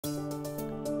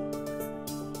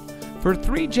For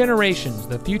 3 generations,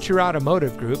 the Future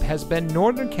Automotive Group has been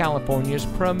Northern California's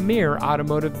premier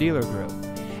automotive dealer group.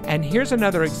 And here's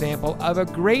another example of a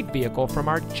great vehicle from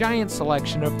our giant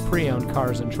selection of pre-owned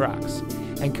cars and trucks.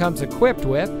 And comes equipped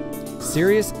with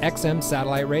Sirius XM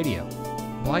satellite radio,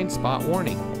 blind spot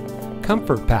warning,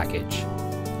 comfort package,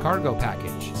 cargo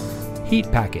package,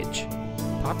 heat package,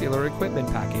 popular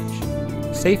equipment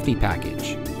package, safety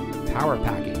package, power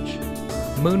package,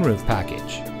 moonroof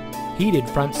package, heated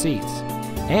front seats,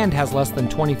 and has less than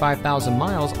 25,000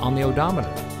 miles on the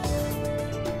odometer.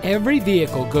 Every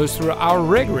vehicle goes through our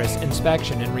rigorous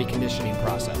inspection and reconditioning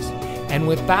process, and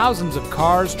with thousands of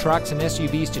cars, trucks, and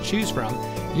SUVs to choose from,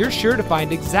 you're sure to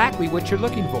find exactly what you're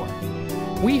looking for.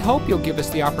 We hope you'll give us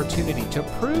the opportunity to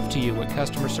prove to you what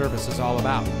customer service is all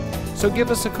about. So give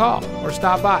us a call or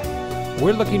stop by.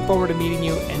 We're looking forward to meeting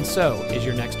you, and so is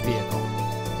your next vehicle.